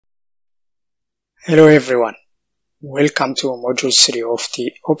Hello everyone, welcome to Module 3 of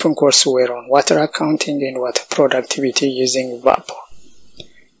the OpenCourseWare on water accounting and water productivity using WaPOR.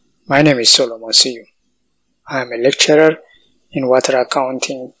 My name is Solomon Siyu. I am a lecturer in water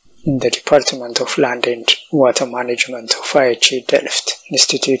accounting in the Department of Land and Water Management of IHE Delft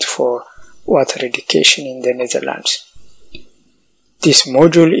Institute for Water Education in the Netherlands. This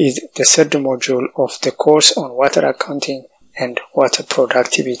module is the third module of the course on water accounting and water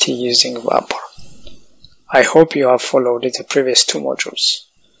productivity using WaPOR. I hope you have followed the previous two modules.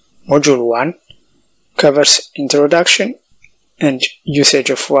 Module 1 covers introduction and usage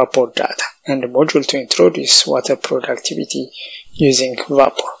of WaPOR data, and Module 2 introduces water productivity using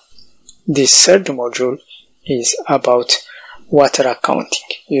WaPOR. This third module is about water accounting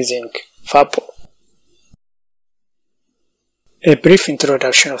using WaPOR. A brief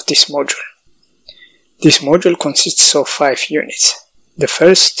introduction of this module. This module consists of 5 units. The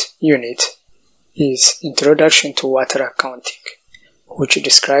first unit is Introduction to Water Accounting, which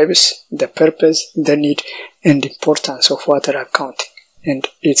describes the purpose, the need, and importance of water accounting and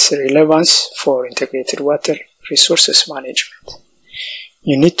its relevance for integrated water resources management.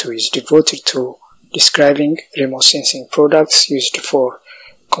 Unit 2 is devoted to describing remote sensing products used for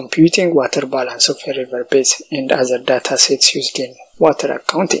computing water balance of a river basin and other data sets used in water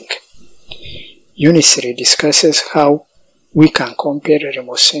accounting. Unit 3 discusses how we can compare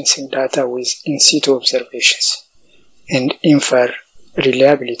remote sensing data with in-situ observations and infer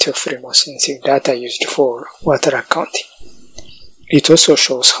reliability of remote sensing data used for water accounting. It also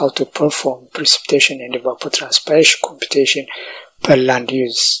shows how to perform precipitation and evapotranspiration computation per land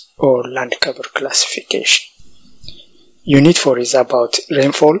use or land cover classification. Unit 4 is about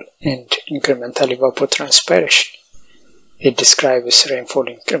rainfall and incremental evapotranspiration. It describes rainfall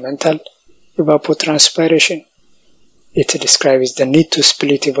incremental evapotranspiration. It describes the need to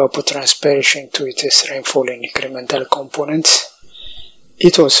split evapotranspiration to its rainfall and incremental components.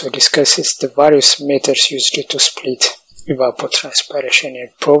 It also discusses the various methods used to split evapotranspiration and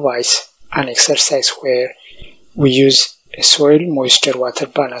provides an exercise where we use a soil moisture water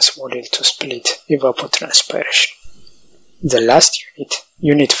balance model to split evapotranspiration. The last unit,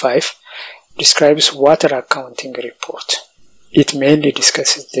 Unit 5, describes water accounting report. It mainly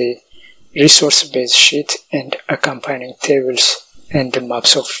discusses the resource-based sheet and accompanying tables and the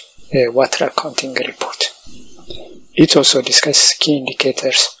maps of a water accounting report. It also discusses key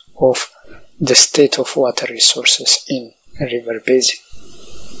indicators of the state of water resources in a river basin.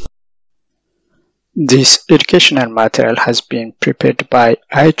 This educational material has been prepared by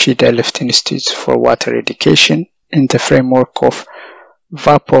IHE Delft Institute for Water Education in the framework of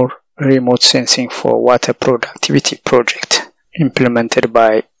WaPOR Remote Sensing for Water Productivity project, implemented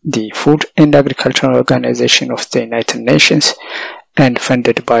by the Food and Agricultural Organization of the United Nations and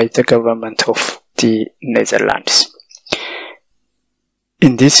funded by the government of the Netherlands.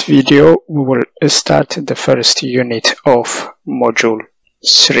 In this video, we will start the first unit of Module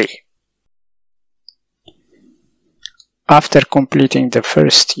 3. After completing the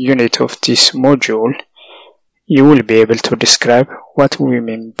first unit of this module, you will be able to describe what we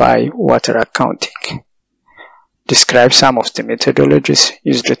mean by water accounting. Describe some of the methodologies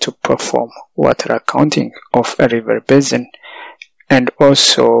used to perform water accounting of a river basin, and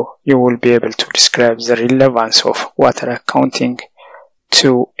also you will be able to describe the relevance of water accounting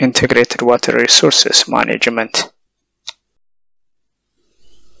to integrated water resources management.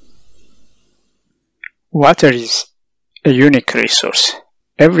 Water is a unique resource.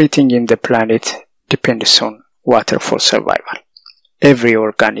 Everything in the planet depends on water for survival. Every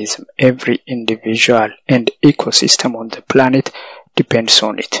organism, every individual and ecosystem on the planet depends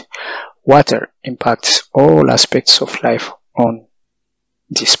on it. Water impacts all aspects of life on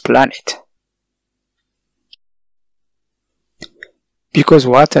this planet. Because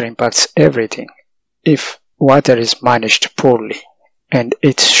water impacts everything, if water is managed poorly and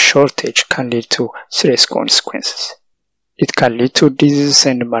its shortage can lead to serious consequences. It can lead to disease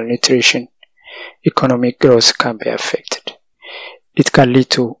and malnutrition. Economic growth can be affected. It can lead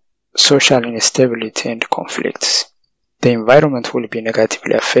to social instability and conflicts. The environment will be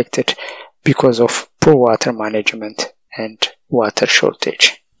negatively affected because of poor water management and water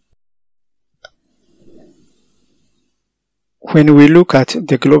shortage. When we look at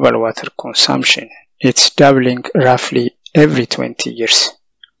the global water consumption, it's doubling roughly every 20 years,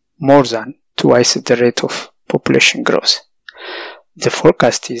 more than twice the rate of population growth. The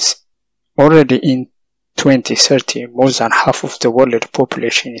forecast is already in 2030, more than half of the world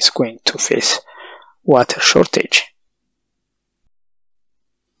population is going to face water shortage.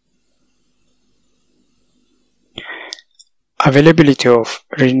 Availability of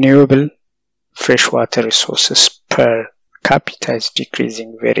renewable freshwater resources per capita is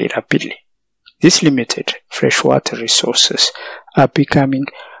decreasing very rapidly. These limited freshwater resources are becoming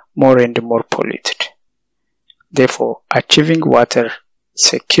more and more polluted. Therefore, achieving water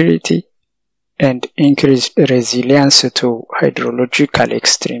security and increased resilience to hydrological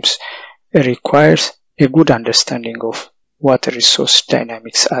extremes requires a good understanding of water resource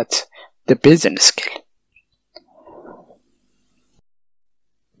dynamics at the basin scale.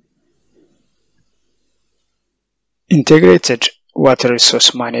 Integrated water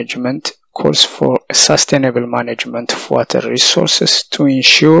resource management calls for a sustainable management of water resources to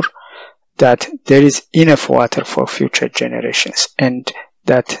ensure that there is enough water for future generations and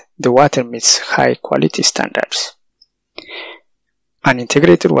that the water meets high quality standards. An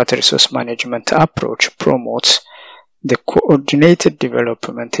integrated water resource management approach promotes the coordinated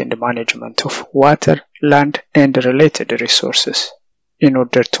development and management of water, land, and related resources in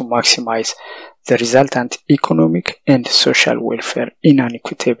order to maximize the resultant economic and social welfare in an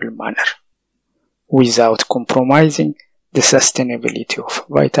equitable manner, without compromising the sustainability of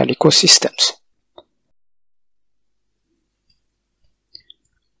vital ecosystems.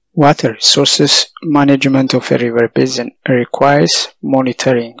 Water resources management of a river basin requires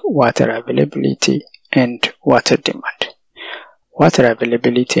monitoring water availability and water demand. Water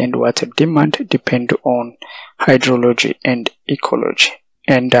availability and water demand depend on hydrology and ecology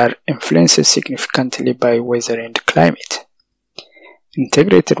and are influenced significantly by weather and climate.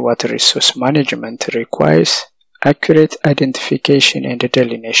 Integrated water resource management requires accurate identification and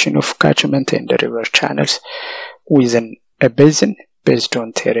delineation of catchment and river channels within a basin based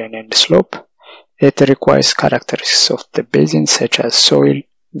on terrain and slope. It requires characteristics of the basin such as soil,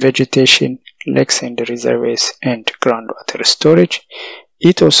 vegetation, lakes and reservoirs, and groundwater storage.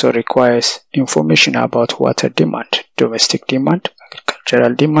 It also requires information about water demand, domestic demand,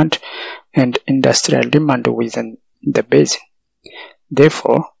 agricultural demand, and industrial demand within the basin.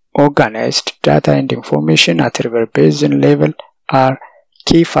 Therefore, organized data and information at river basin level are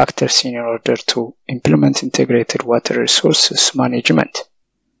key factors in order to implement integrated water resources management.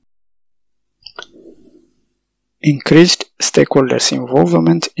 Increased stakeholders'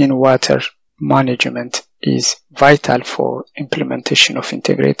 involvement in water management is vital for implementation of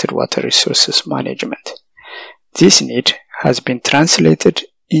integrated water resources management. This need has been translated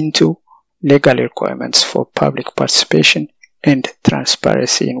into legal requirements for public participation and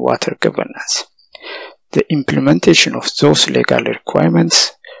transparency in water governance. The implementation of those legal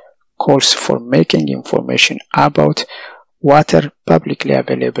requirements calls for making information about water publicly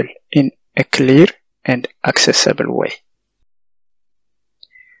available in a clear and accessible way.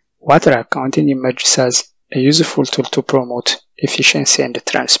 Water accounting emerges as a useful tool to promote efficiency and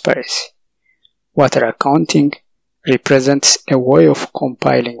transparency. Water accounting represents a way of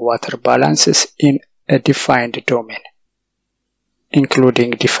compiling water balances in a defined domain, including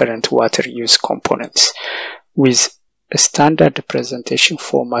different water use components, with a standard presentation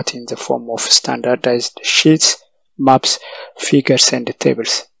format in the form of standardized sheets, maps, figures, and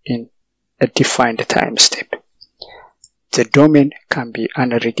tables in a defined time step. The domain can be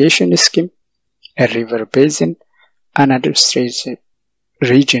an irrigation scheme, a river basin, an administrative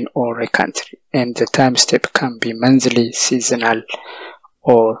region, or a country, and the time step can be monthly, seasonal,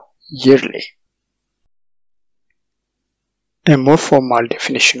 or yearly. A more formal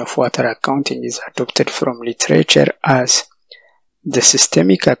definition of water accounting is adopted from literature as the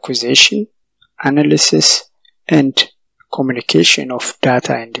systemic acquisition, analysis, and communication of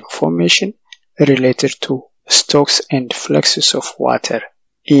data and information related to stocks and fluxes of water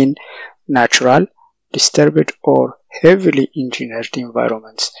in natural, disturbed, or heavily engineered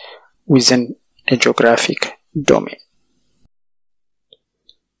environments within a geographic domain.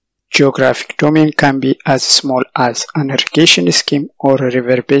 Geographic domain can be as small as an irrigation scheme or a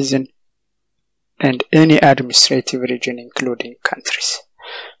river basin and any administrative region including countries.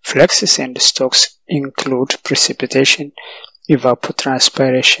 Fluxes and stocks include precipitation,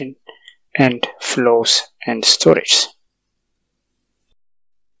 evapotranspiration, and flows and storage.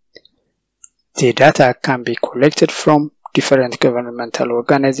 The data can be collected from different governmental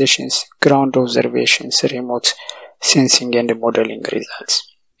organizations, ground observations, remote sensing, and modeling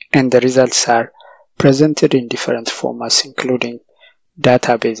results. And the results are presented in different formats including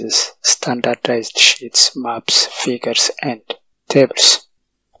databases, standardized sheets, maps, figures, and tables.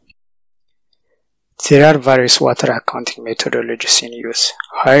 There are various water accounting methodologies in use.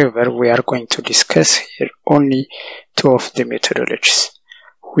 However, we are going to discuss here only two of the methodologies,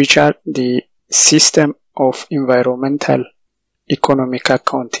 which are the System of Environmental Economic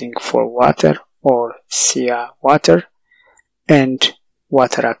Accounting for Water, or SEA Water, and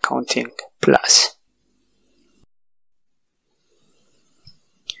Water Accounting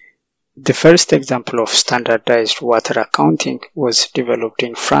The first example of standardized water accounting was developed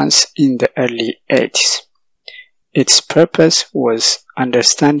in France in the early 80s. Its purpose was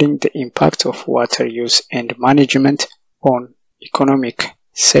understanding the impact of water use and management on economic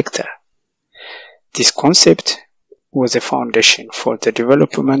sector. This concept was a foundation for the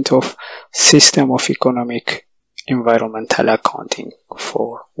development of system of economic environmental accounting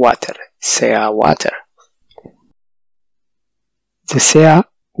for water, SEA water. The SEA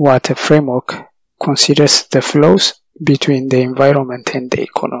water framework considers the flows between the environment and the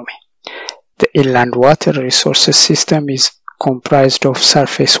economy. The inland water resources system is comprised of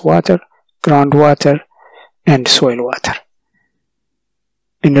surface water, groundwater, and soil water.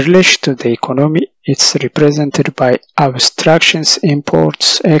 In relation to the economy, it's represented by abstractions,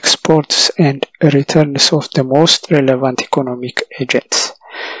 imports, exports, and returns of the most relevant economic agents,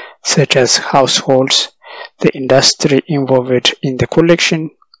 such as households, the industry involved in the collection,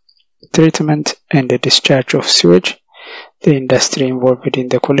 treatment, and the discharge of sewage, the industry involved in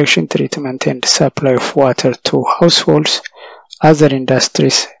the collection, treatment, and supply of water to households, other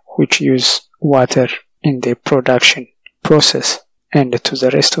industries which use water in the production process, and to the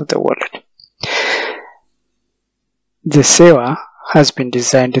rest of the world. The SEA has been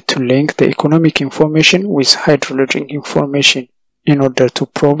designed to link the economic information with hydrologic information in order to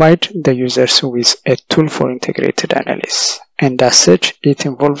provide the users with a tool for integrated analysis, and as such, it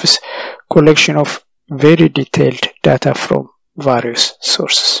involves collection of very detailed data from various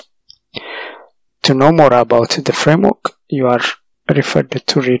sources. To know more about the framework, you are referred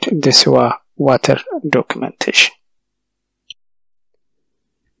to read the SEA water documentation.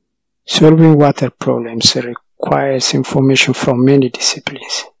 Solving water problems requires information from many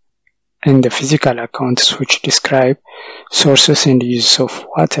disciplines, and the physical accounts which describe sources and use of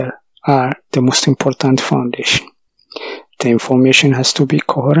water are the most important foundation. The information has to be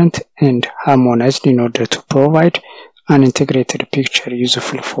coherent and harmonized in order to provide an integrated picture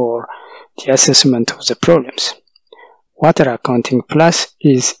useful for the assessment of the problems. Water Accounting Plus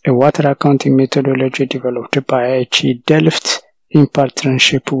is a water accounting methodology developed by IHE Delft in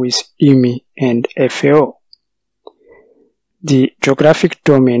partnership with IMI and FAO. The geographic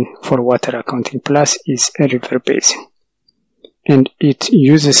domain for Water Accounting Plus is a river basin, and it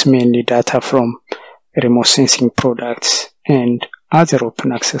uses mainly data from remote sensing products and other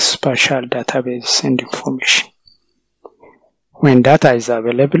open access spatial databases and information. When data is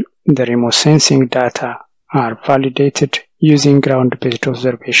available, the remote sensing data are validated using ground-based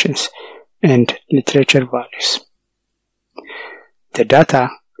observations and literature values. The data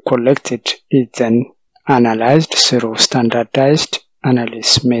collected is then analyzed through standardized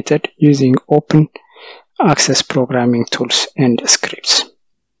analysis method using open access programming tools and scripts.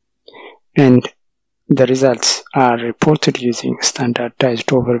 And the results are reported using standardized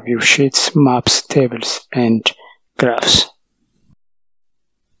overview sheets, maps, tables, and graphs.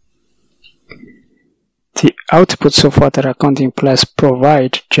 The outputs of Water Accounting Plus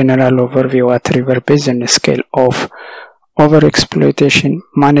provide general overview at river basin scale of overexploitation,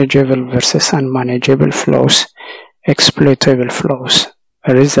 manageable versus unmanageable flows, exploitable flows,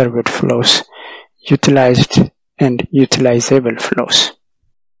 reserved flows, utilized and utilizable flows.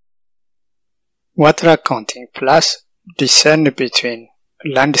 Water Accounting Plus discern between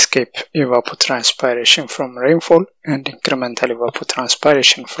landscape evapotranspiration from rainfall and incremental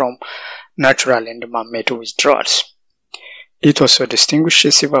evapotranspiration from natural and man-made withdrawals. It also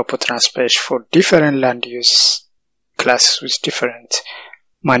distinguishes evapotranspiration for different land use classes with different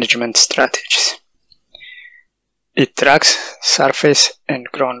management strategies. It tracks surface and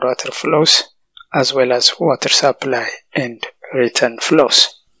groundwater flows as well as water supply and return flows.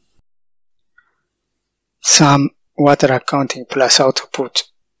 Some Water Accounting Plus output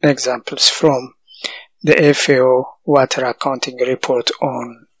examples from the FAO Water Accounting Report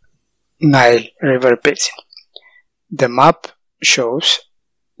on Nile River Basin. The map shows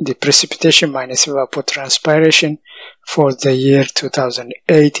the precipitation minus evapotranspiration for the year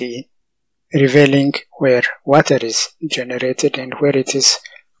 2018, revealing where water is generated and where it is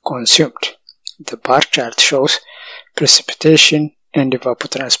consumed. The bar chart shows precipitation and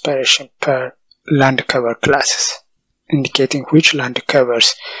evapotranspiration per land cover classes, indicating which land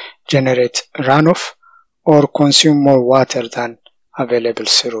covers generate runoff or consume more water than available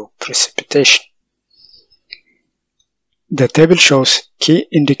through precipitation. The table shows key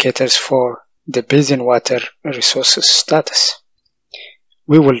indicators for the basin water resources status.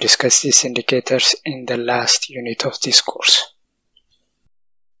 We will discuss these indicators in the last unit of this course.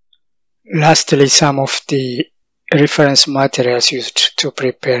 Lastly, some of the reference materials used to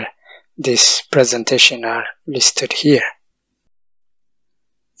prepare this presentation are listed here.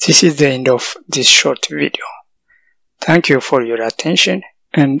 This is the end of this short video. Thank you for your attention,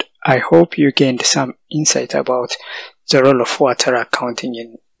 and I hope you gained some insight about the role of water accounting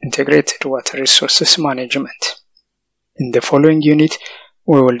in integrated water resources management. In the following unit,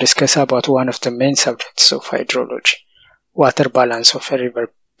 we will discuss about one of the main subjects of hydrology, water balance of a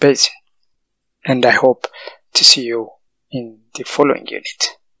river basin. And I hope to see you in the following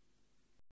unit.